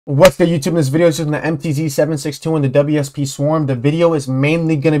What's good, YouTube? This video is just on the MTZ 762 and the WSP Swarm. The video is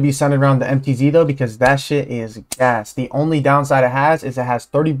mainly going to be centered around the MTZ though, because that shit is gas. The only downside it has is it has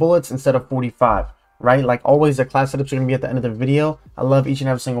 30 bullets instead of 45, right? Like always, the class setups are going to be at the end of the video. I love each and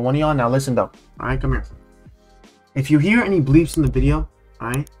every single one of y'all. Now listen though. All right, come here. If you hear any bleeps in the video, all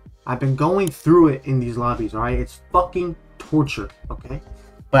right, I've been going through it in these lobbies, all right? It's fucking torture, okay?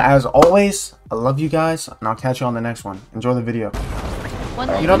 But as always, I love you guys, and I'll catch you on the next one. Enjoy the video.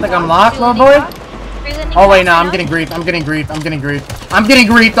 You don't think I'm lost, little boy? Oh wait, no, I'm getting griefed. I'm getting griefed. I'm getting griefed. I'm getting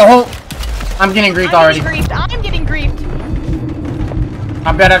griefed. I'm getting griefed already. I'm getting griefed.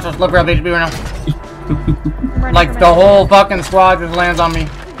 I'm bad at look real HP right now. Like the whole fucking squad just lands on me.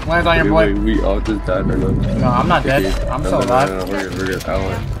 Lands on your boy. Wait, we all just died or no? No, I'm not dead. I'm still alive. No, we're good.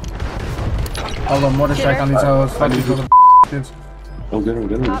 A little mortar strike on these hoes. Fuck these little kids. I'm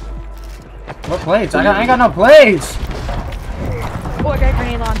good. What plates? I ain't got no plates. Oh, I got a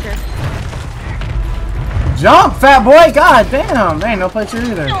grenade launcher. Jump, fat boy! God damn! There ain't no plates here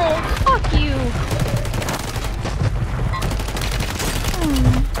either. Oh, fuck you.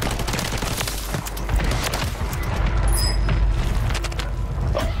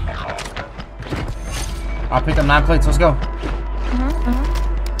 I'll pick up 9 plates. Let's go.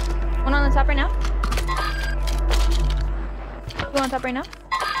 One on the top right now. One on top right now.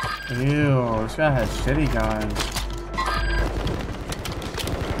 Ew, this guy has shitty guns.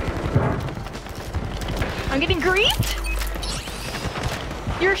 I'm getting griefed.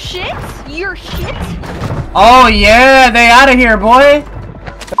 Your shit? Your shit? Oh yeah, they out of here, boy.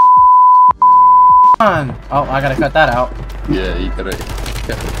 Oh, I gotta cut that out. Yeah, you gotta.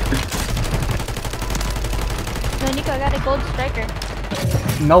 No, Nico, I got a gold striker.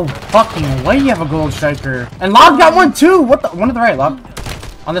 No fucking way you have a gold striker. And Lob got one too. What the? One to the right, Lob.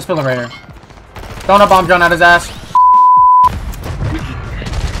 On this pillar right here. Throwing a bomb drone at his ass.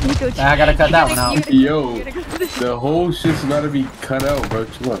 Nico, I gotta cut that one out. Yo, the whole shit's gotta be cut out, bro.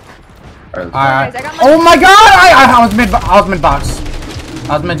 Come on. Alright. Oh my god! I was mid box.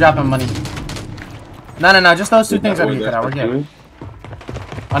 I was mid dropping money. No. Just those two things that we cut out. We're good.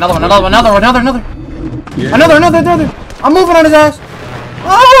 Another one. Yeah. Another. I'm moving on his ass.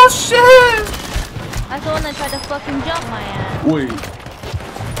 Oh shit! That's the one that tried to fucking jump my ass. Wait.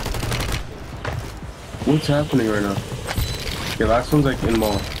 What's happening right now? Okay, last one's like in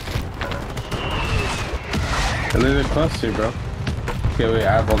mall. And then a cluster, bro. Okay, wait,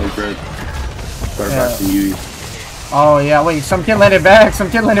 I have all the bread. Better back to you. Oh yeah, wait, some kid landed back.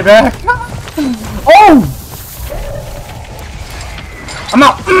 Oh! I'm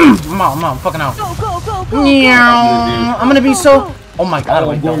out. I'm fucking out. Go. I'm gonna be so. Oh my god,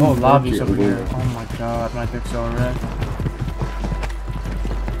 like the whole lobby's over here. Here. Oh my god, my dick's so red.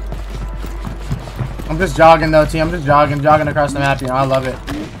 I'm just jogging though, team. I'm just jogging across the map. You know, I love it.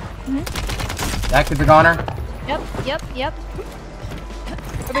 That kid's a goner. Yep.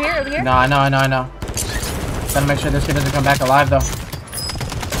 Over here. No, I know. Gotta make sure this kid doesn't come back alive though.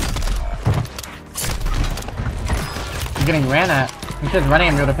 He's getting ran at. This kid's running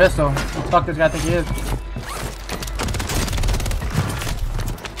at me with a pistol. What the fuck does this guy think he is?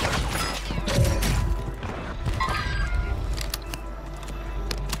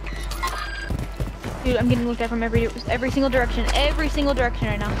 Dude, I'm getting looked at from every single direction. Every single direction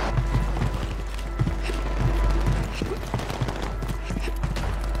right now.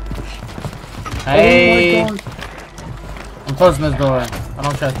 Hey! Oh I'm closing this door. I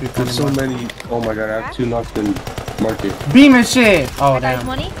don't trust people There's anymore. so many. Oh my god, I have 2 knocked in market. Beam and shit! Oh, I got damn.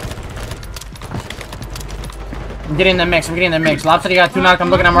 money. I'm getting in the mix. Lobster, you got 2 knocked.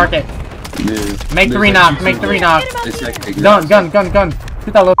 I'm looking at market. Yeah. Make 3 knock. It's like Gun.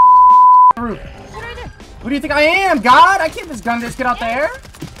 Get that little roof. Who do you think I am? God, I can't just gun this kid out there.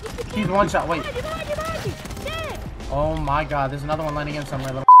 He's one shot. Wait. Oh my god, there's another one landing in somewhere.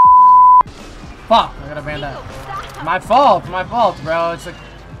 Little fuck, I gotta ban that. My fault, bro. It's like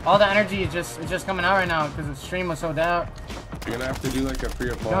all the energy is just coming out right now because the stream was so down. You're gonna have to do like a free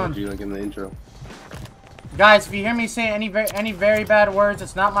apology, like in the intro. Guys, if you hear me say any very bad words,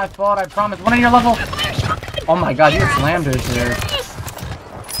 it's not my fault. I promise. One on your level. Oh my god, you slammed it here.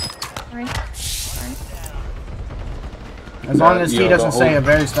 As long as he doesn't say a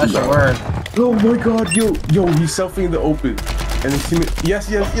very special word. Oh my god, yo, he's selfing in the open. And his teammate, yes.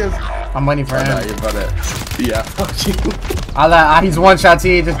 I'm waiting for him. Yeah, fuck you. He's one shot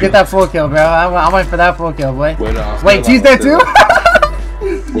T. Just get that full kill, bro. I'm waiting for that full kill, boy. Wait, T's there too?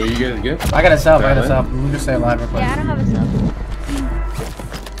 Wait, you guys good? I got a self. Let me just stay alive real quick. Yeah, I don't have a self.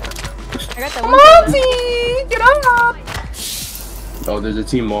 I got that one. Come on, T! Get up! Oh, there's a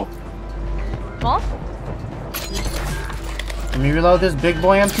team mall. Mall? Let me reload this big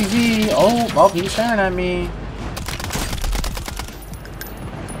boy MTZ. Oh, he's staring at me.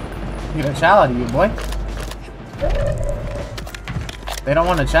 Get a chow out of you, boy. They don't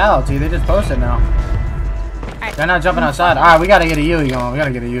want to chow to you. They just posted now. Alright. They're not jumping outside. Alright, we gotta get a Yui going.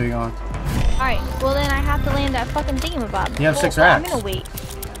 Alright, well then I have to land that fucking thingamabob. You have 6 I'm racks. gonna wait.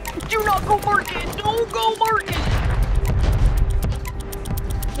 Do not go market! Don't go market!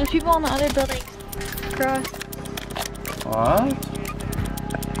 There's people on the other buildings. Across. What?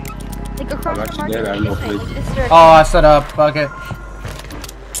 Like across the actually market. dead. I have no This way, place. like this direction. Oh, I set up. Fuck it.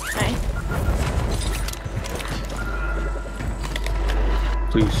 Nice.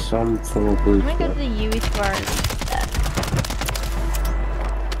 Please, some form of police. I'm gonna go to the Yui bar.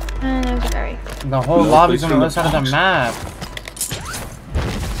 There's a guy. The whole No, lobby's please on the from other side of the the map.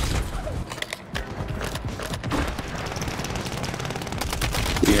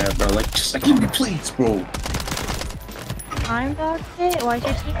 Yeah, bro. Like, just like, give me plates, bro. I'm about it. Why is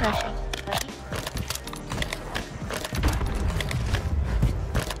your team rushing?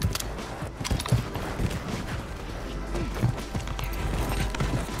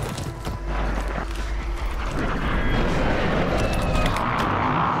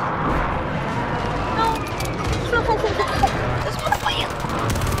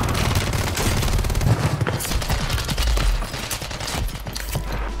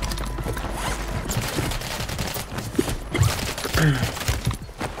 Buddy?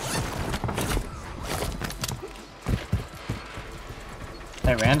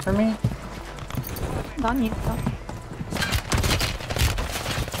 They ran for me? It's on you. Go.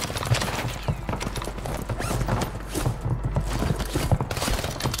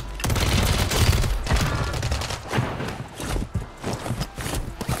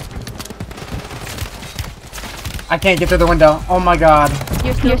 I can't get through the window. Oh my god.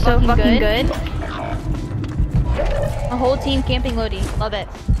 You're so fucking good. The whole team camping Lodi. Love it.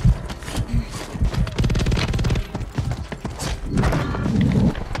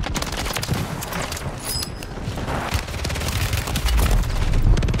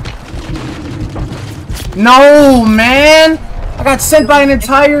 No, man! I got sent by an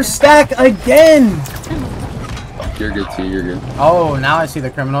entire stack again! You're good, T. You're good. Oh, now I see the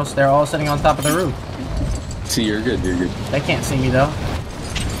criminals. They're all sitting on top of the roof. T, you're good. You're good. They can't see me, though.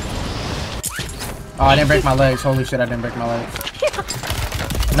 Oh, I didn't break my legs. Holy shit, I didn't break my legs.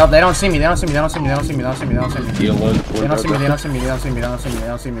 No, they don't see me. They don't see me. They don't see me. They don't see me. They don't see me. They don't see me. He alone. They don't see me. They don't see me. They don't see me. They don't see me. They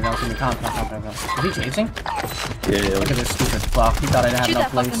don't see me. They don't see me. Calm. Is he chasing? Yeah. Look at this stupid fuck. He thought I didn't Shoot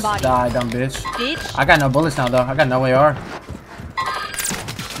have that no fucking place. body. Die, dumb bitch. Bitch. I got no bullets now, though. I got no AR.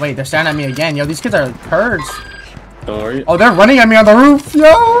 Wait, they're staring at me again. Yo, these kids are turds. Don't worry. Oh, they're running at me on the roof,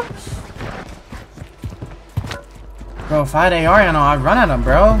 yo! Bro, if I had AR, you know, I'd run at them,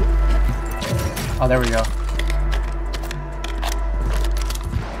 bro. Oh, there we go.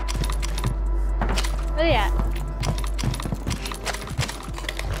 Where they at?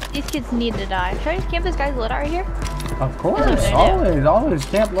 These kids need to die. Should I just camp this guy's loadout right here? Of course, That's what they always.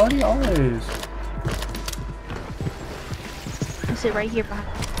 Camp bloody, always. I'll sit right here behind.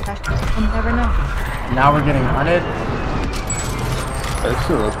 I'll never know. Now we're getting hunted. That's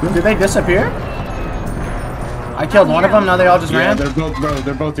good. Did they disappear? I killed one of them, now they all just Yeah, ran? they're both, bro.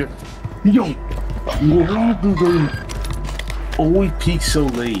 They're both here. Yo, why do they always peek so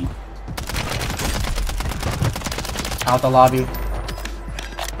late? Out the lobby.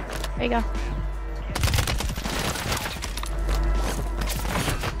 There you go.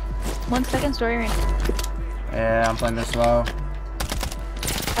 1 second story ring. Yeah, I'm playing this slow.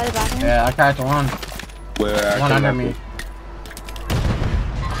 By the bathroom. Yeah, I cracked one. Where One under me.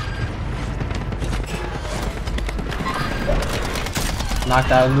 Knock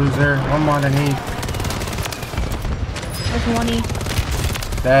that loser. One more underneath. There's one E.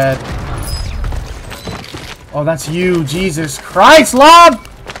 Dead. Oh, that's you. Jesus Christ, Lob!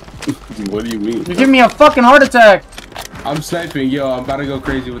 What do you mean? You're giving me a fucking heart attack. I'm sniping. Yo, I'm about to go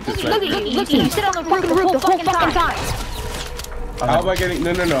crazy with this Look at sniper. you. You sit on the roof the whole fucking time. How am I getting?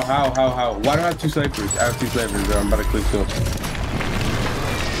 No. How? Why do I have 2 snipers? I have 2 snipers, bro. I'm about to click kill.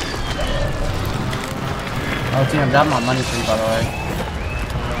 Oh, team, I'm dropping my money for you, by the way.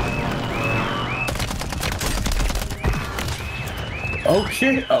 Oh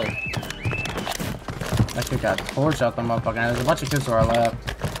shit! Oh. That kid got torched out the motherfucker. There's a bunch of kids who are left.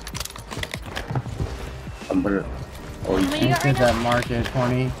 I'm better. Oh, you How many see? you got Kids right at market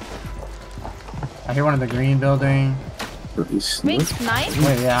 20. I hear one in the green building. Being sniped?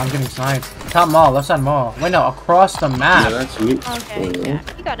 Wait, yeah, I'm getting sniped. Top mall, left side mall. Wait, no, across the Yeah, map. that's me. Okay, yeah.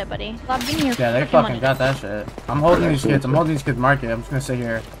 You got it, buddy. Bob, give me your Yeah, they fucking fucking money. got that shit. I'm holding these kids. I'm holding these kids market. I'm just gonna sit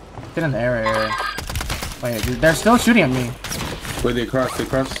here. Get in the area. Wait, dude, they're still shooting at me. Wait, they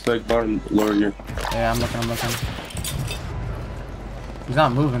crossed like bottom lower here. Yeah, I'm looking. He's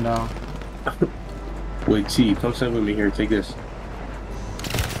not moving though. Wait, T, come sit with me here. Take this.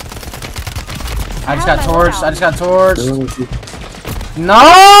 I just got torched. No!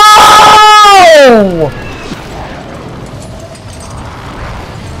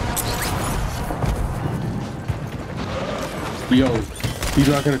 Yo, he's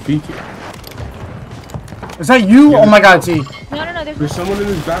not gonna peek it. Is that you? Oh my god, T. No, There's someone in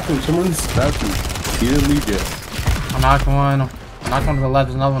this bathroom. He didn't leave yet. I knocked one. I knocked one to the left.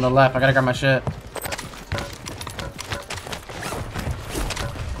 There's another one to the left. I gotta grab my shit.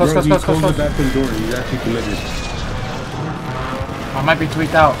 Close. The bathroom door. He's actually committed. I might be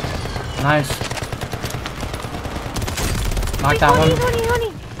tweaked out. Nice. Knock that one.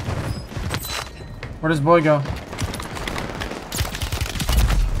 Honey. Where does boy go?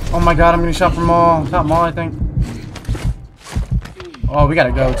 Oh my god, I'm getting shot from mall. Top mall, I think. Oh, we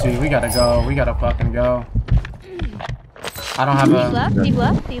gotta go, T. We gotta go. We gotta fucking go. I don't have a... Deep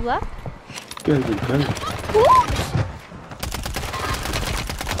left.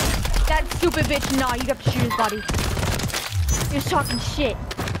 That stupid bitch, nah, you have to shoot his body. He was talking shit.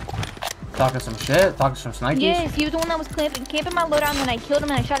 Talking some shit? Talking some snikes? Yes, he was the one that was camping my loadout, and then I killed him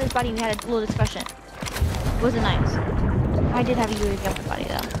and I shot his body and we had a little discussion. It wasn't nice. I did have a UAV on my body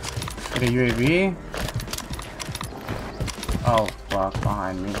though. Get a UAV? Oh, fuck,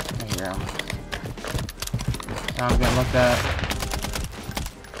 behind me. I hear him. Now I'm getting looked at.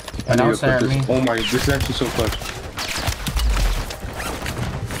 I Don't need to stare put at me. this. Oh my, this is actually so clutch.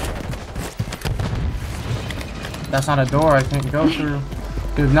 That's not a door I can't go through.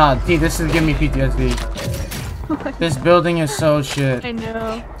 Dude, nah, T, this is giving me PTSD. This building is so shit. I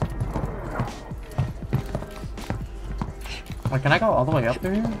know. Wait, can I go all the way up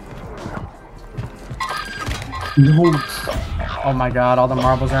through here? No. Oh my god, all the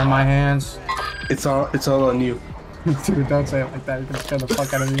marbles are in my hands. It's all on you. Dude, don't say it like that. You can scare the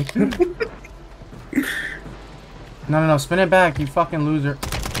fuck out of me. No, spin it back, you fucking loser.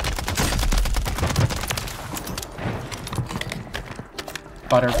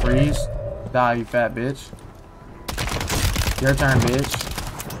 Butter freeze. Die, you fat bitch. Your turn, bitch.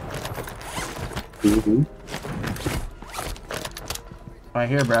 Right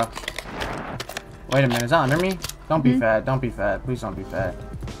here, bro. Wait a minute, is that under me? Don't be fat, don't be fat. Please don't be fat.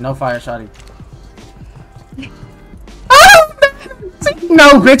 No fire, shotty.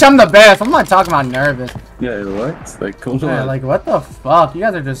 No, bitch, I'm the best. I'm not talking about nervous. Yeah, what? Like, come Yeah, on. like, what the fuck? You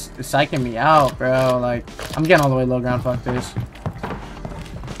guys are just psyching me out, bro. Like, I'm getting all the way low ground. Fuck this.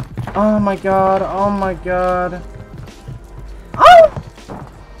 Oh my god. Oh my god. Oh!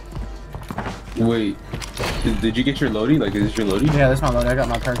 Wait, did you get your loadie? Like, is this your loadie? Yeah, that's my load. I got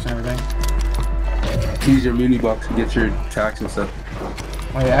my perks and everything. Use your muni box to get your tax and stuff.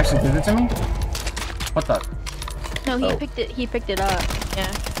 Wait, it actually did it to me? What the? No, he picked it. He picked it up.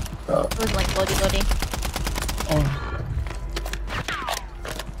 Yeah. Oh. It was like loady. Oh.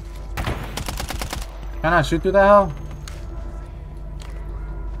 Can I shoot through the hell?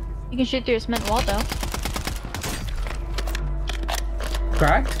 You can shoot through a cement wall though.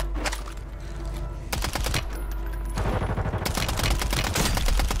 Cracked?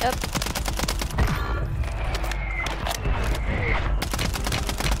 Yep.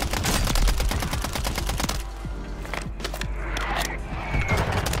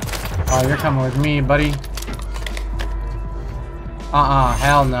 Oh, you're coming with me, buddy.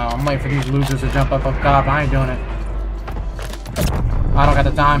 Hell no. I'm waiting for these losers to jump up top. I ain't doing it. I don't got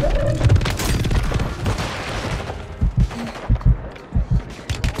the time.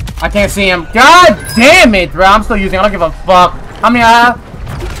 I can't see him. God damn it, bro. I'm still using it. I don't give a fuck. How many I have?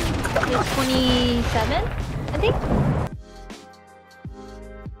 It's 27, I think.